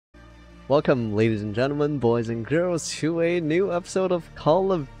Welcome, ladies and gentlemen, boys and girls, to a new episode of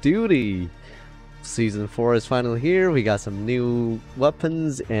Call of Duty. Season 4 is finally here. We got some new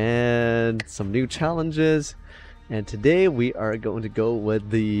weapons and some new challenges. And today we are going to go with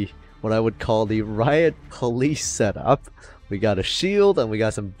the, what I would call the Riot Police setup. We got a shield and we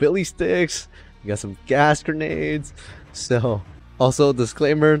got some Billysticks. We got some gas grenades. So, also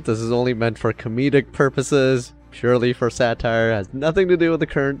disclaimer, this is only meant for comedic purposes. Purely for satire, has nothing to do with the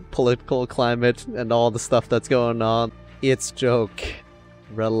current political climate and all the stuff that's going on. It's joke.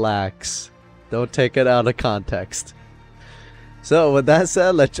 Relax. Don't take it out of context. So with that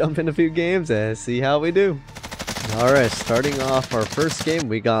said, let's jump in a few games and see how we do. Alright, starting off our first game,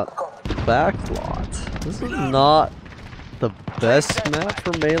 we got Backlot. This is not the best map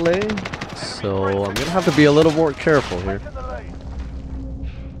for melee, so I'm gonna have to be a little more careful here.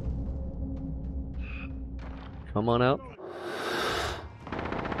 Come on out.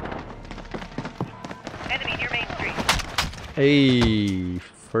 Enemy near Main Street. Hey,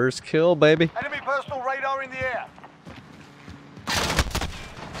 first kill, baby. Enemy personal radar in the air.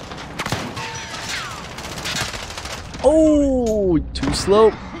 Oh, too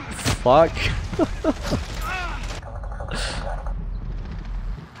slow. Fuck.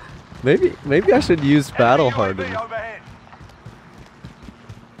 maybe I should use battle hardened.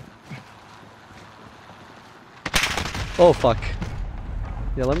 Oh fuck.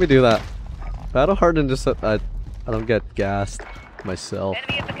 Yeah, let me do that. Battle hardened just so I don't get gassed myself.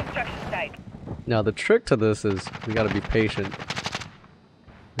 Enemy at the construction site. Now the trick to this is we gotta be patient.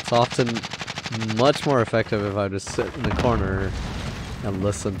 It's often much more effective if I just sit in the corner and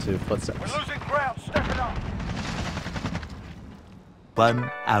listen to footsteps. We're losing ground, step it up.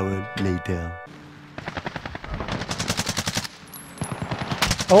 1 hour later.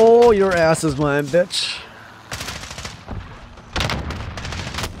 Oh, your ass is mine, bitch.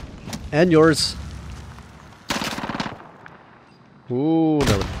 And yours. Ooh,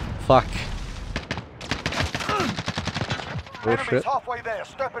 no. Fuck. Oh shit. Halfway there,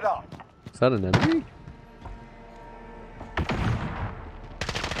 step it up. Is that an enemy?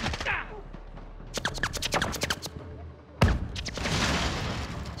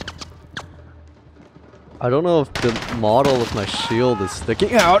 I don't know if the model of my shield is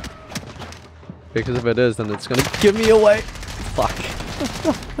sticking out. Because if it is, then it's gonna give me away. Fuck.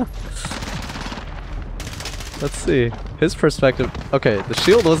 Let's see. His perspective. Okay, the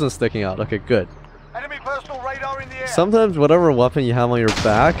shield wasn't sticking out. Okay, good. Enemy personal radar in the air. Sometimes whatever weapon you have on your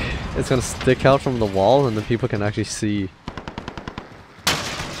back, it's gonna stick out from the wall and then people can actually see.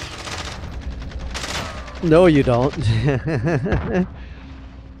 No, you don't.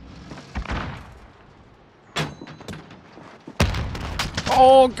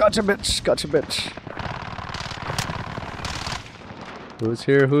 Oh, gotcha, bitch. Gotcha, bitch. Who's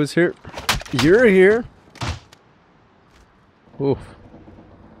here? Who's here? You're here. Oof.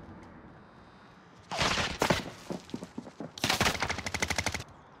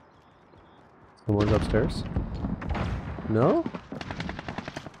 Someone's upstairs? No?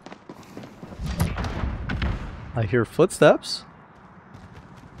 I hear footsteps.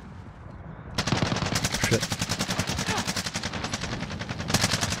 Shit.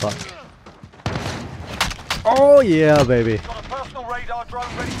 Fuck. Oh yeah, baby. Got a personal radar drone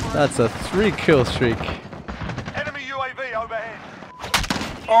ready for That's a 3-kill streak. enemy UAV overhead.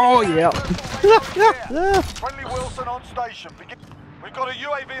 Oh yeah. Friendly Wilson on station. We've got a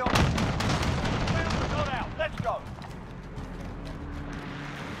UAV on. Not out. Let's go.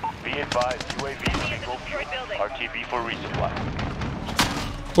 Be advised, UAV single fuel. RTB for resupply.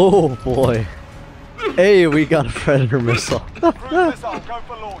 Oh boy. Hey, we got a Predator missile. Cruise missile, go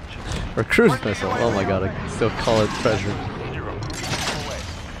for launch. Or cruise missile. Oh my god, I can still call it treasure.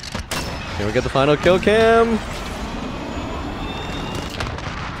 Can we get the final kill cam?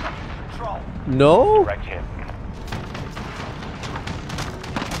 Control. No? Direct hit.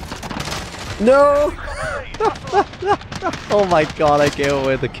 No! Oh my god, I gave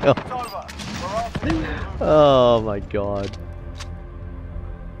away the kill. It's over. We're on. Oh my god.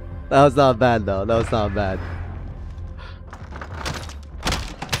 That was not bad though, that was not bad.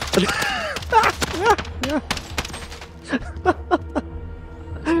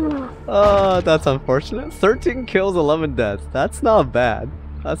 Oh, that's unfortunate. 13 kills, 11 deaths. That's not bad.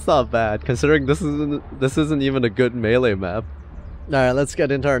 That's not bad, considering this isn't even a good melee map. Alright, let's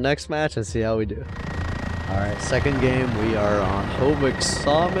get into our next match and see how we do. Alright, second game, we are on Hobic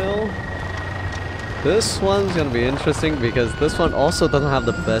Sawmill. This one's gonna be interesting because this one also doesn't have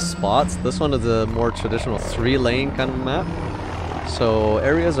the best spots. This one is a more traditional 3-lane kind of map. So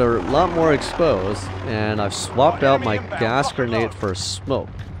areas are a lot more exposed, and I've swapped out my gas grenade for smoke.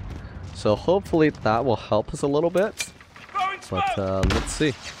 So hopefully that will help us a little bit. But let's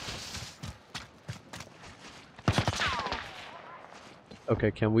see.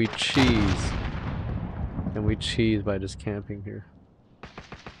 Okay, can we cheese? Can we cheese by just camping here?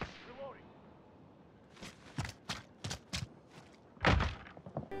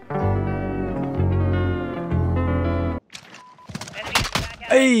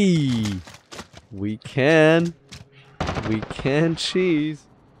 Hey! We can cheese.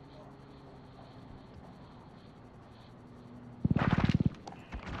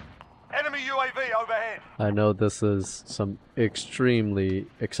 Enemy UAV overhead. I know this is some extremely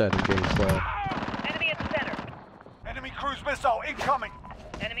exciting gameplay. Enemy at the center. Enemy cruise missile incoming.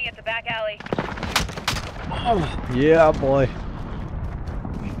 Enemy at the back alley. Oh, yeah, boy.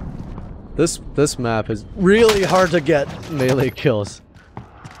 This map is really hard to get melee kills.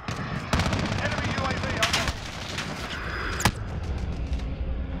 Enemy UAV overhead.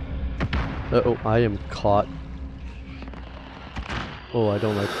 Uh-oh, I am caught. Oh, I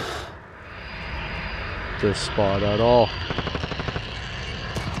don't like this spot at all.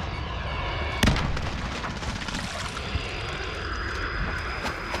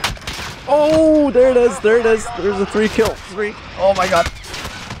 Oh, there it is, there it is. There's a 3 kill. 3. Oh my god.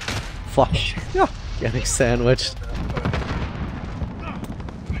 Fuck. Yeah. Getting sandwiched.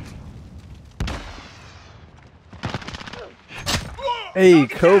 Hey,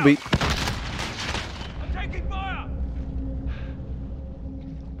 Kobe. I'm taking fire.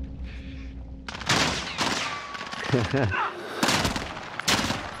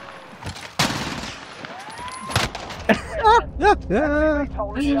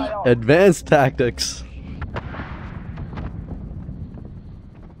 Advanced tactics.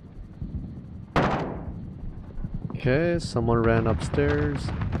 Okay, someone ran upstairs.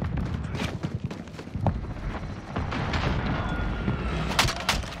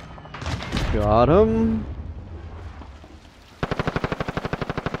 Got him.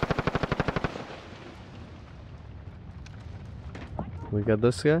 We got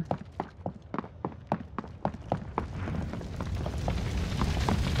this guy.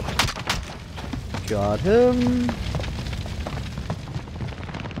 Got him.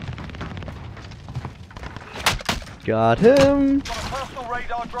 Got him. Got a personal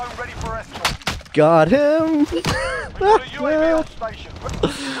radar drone ready for escort. Got him. We've got a UAV on station. We're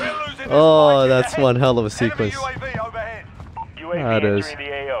losing this Oh, fight. that's Ahead. one hell of a Enemy sequence. UAV overhead. UAV That is. entering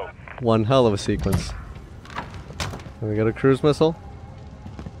the AO. One hell of a sequence. We got a cruise missile.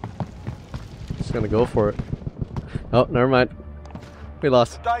 Just gonna go for it. Oh, never mind. We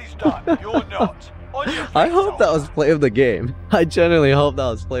lost. Day's done. You're not. On your I feet, hope that was play of the game. I genuinely hope that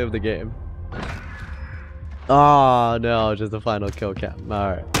was play of the game. Oh no, just the final kill cam.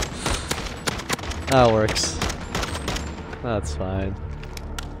 Alright. That works. That's fine.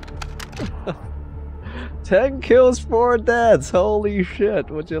 10 kills, 4 deaths. Holy shit,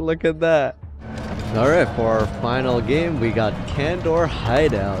 would you look at that. Alright, for our final game, we got Candor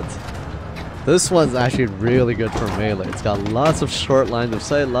Hideout. This one's actually really good for melee. It's got lots of short lines of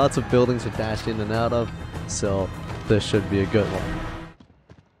sight, lots of buildings to dash in and out of, so this should be a good one.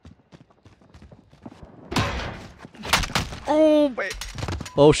 Oh wait.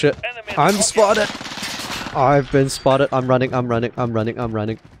 Oh shit. I'm spotted. I've been spotted. I'm running. Enemy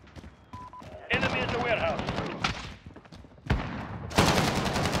at the warehouse.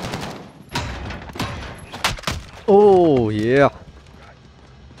 Oh yeah.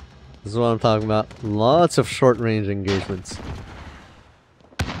 This is what I'm talking about. Lots of short range engagements.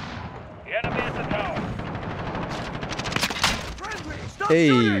 Enemy at the tower.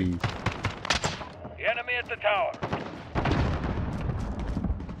 Hey. Enemy at the tower.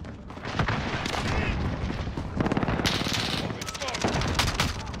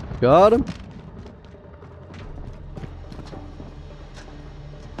 Got him.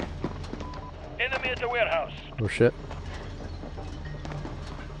 Enemy at the warehouse. Oh shit.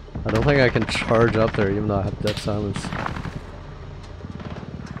 I don't think I can charge up there even though I have dead silence.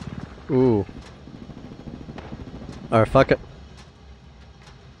 Ooh. Alright, fuck it.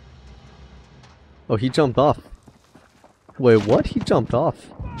 Oh, he jumped off. Wait, what? He jumped off.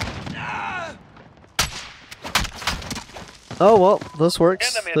 Oh well, this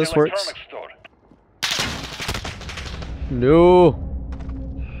works. Enemy at This the works. electronics store. No.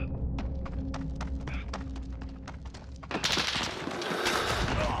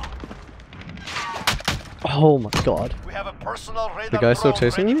 Oh my god. We have a personal radar The guy's still drone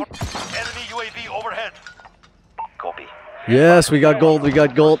chasing ready me? for enemy UAV overhead. Copy. Yes, we got gold, we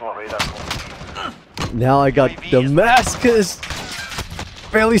got gold. Now I got Damascus.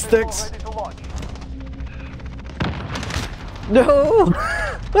 Billysticks. Ready to launch. No.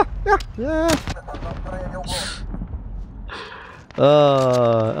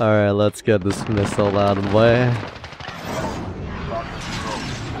 Alright, let's get this missile out of the way.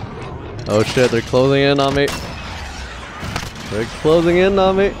 Oh shit, they're closing in on me. They're closing in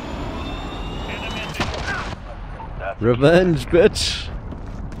on me. Revenge, bitch.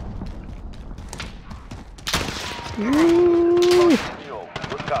 Woo.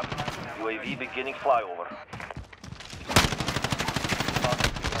 Good copy. UAV beginning flyover.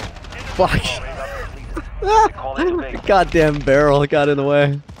 Fuck. Goddamn barrel got in the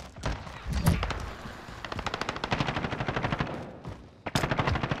way.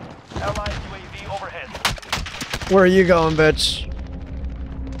 Allied UAV overhead. Where are you going, bitch?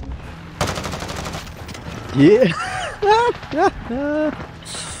 Yeah.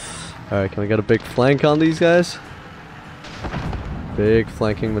 Alright, can we get a big flank on these guys? Big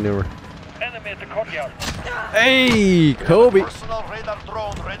flanking maneuver. Enemy at the courtyard. Hey, Kobe! Personal radar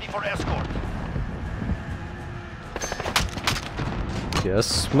drone ready for escort. Yes,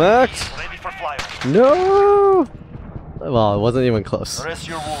 smacked. Ready for flyover. No! Well, it wasn't even close. Rest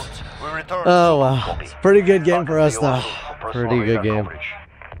your wounds. We return. Oh wow, it's a pretty good game for us though. Pretty good game.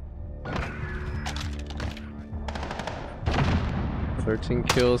 13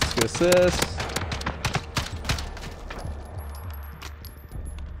 kills, 2 assists.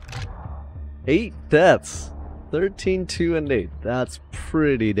 8 deaths. 13, 2, and 8. That's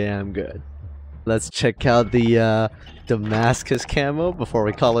pretty damn good. Let's check out the Damascus camo before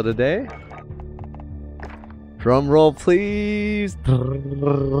we call it a day. Drum roll, please.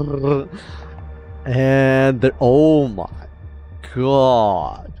 And the, oh my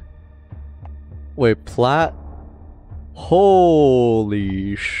god. Wait, plat?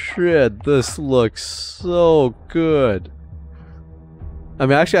 Holy shit, this looks so good. I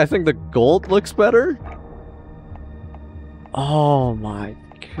mean, actually, I think the gold looks better. Oh my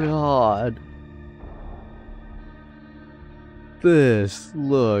god. This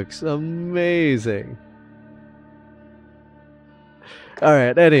looks amazing.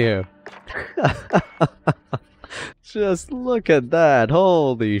 Alright, anywho. Just look at that.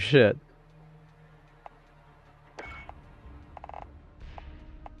 Holy shit.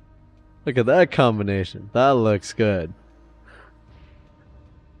 Look at that combination. That looks good.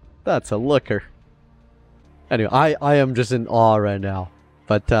 That's a looker. Anyway, I am just in awe right now.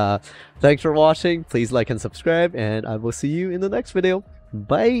 But thanks for watching. Please like and subscribe, and I will see you in the next video.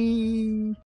 Bye!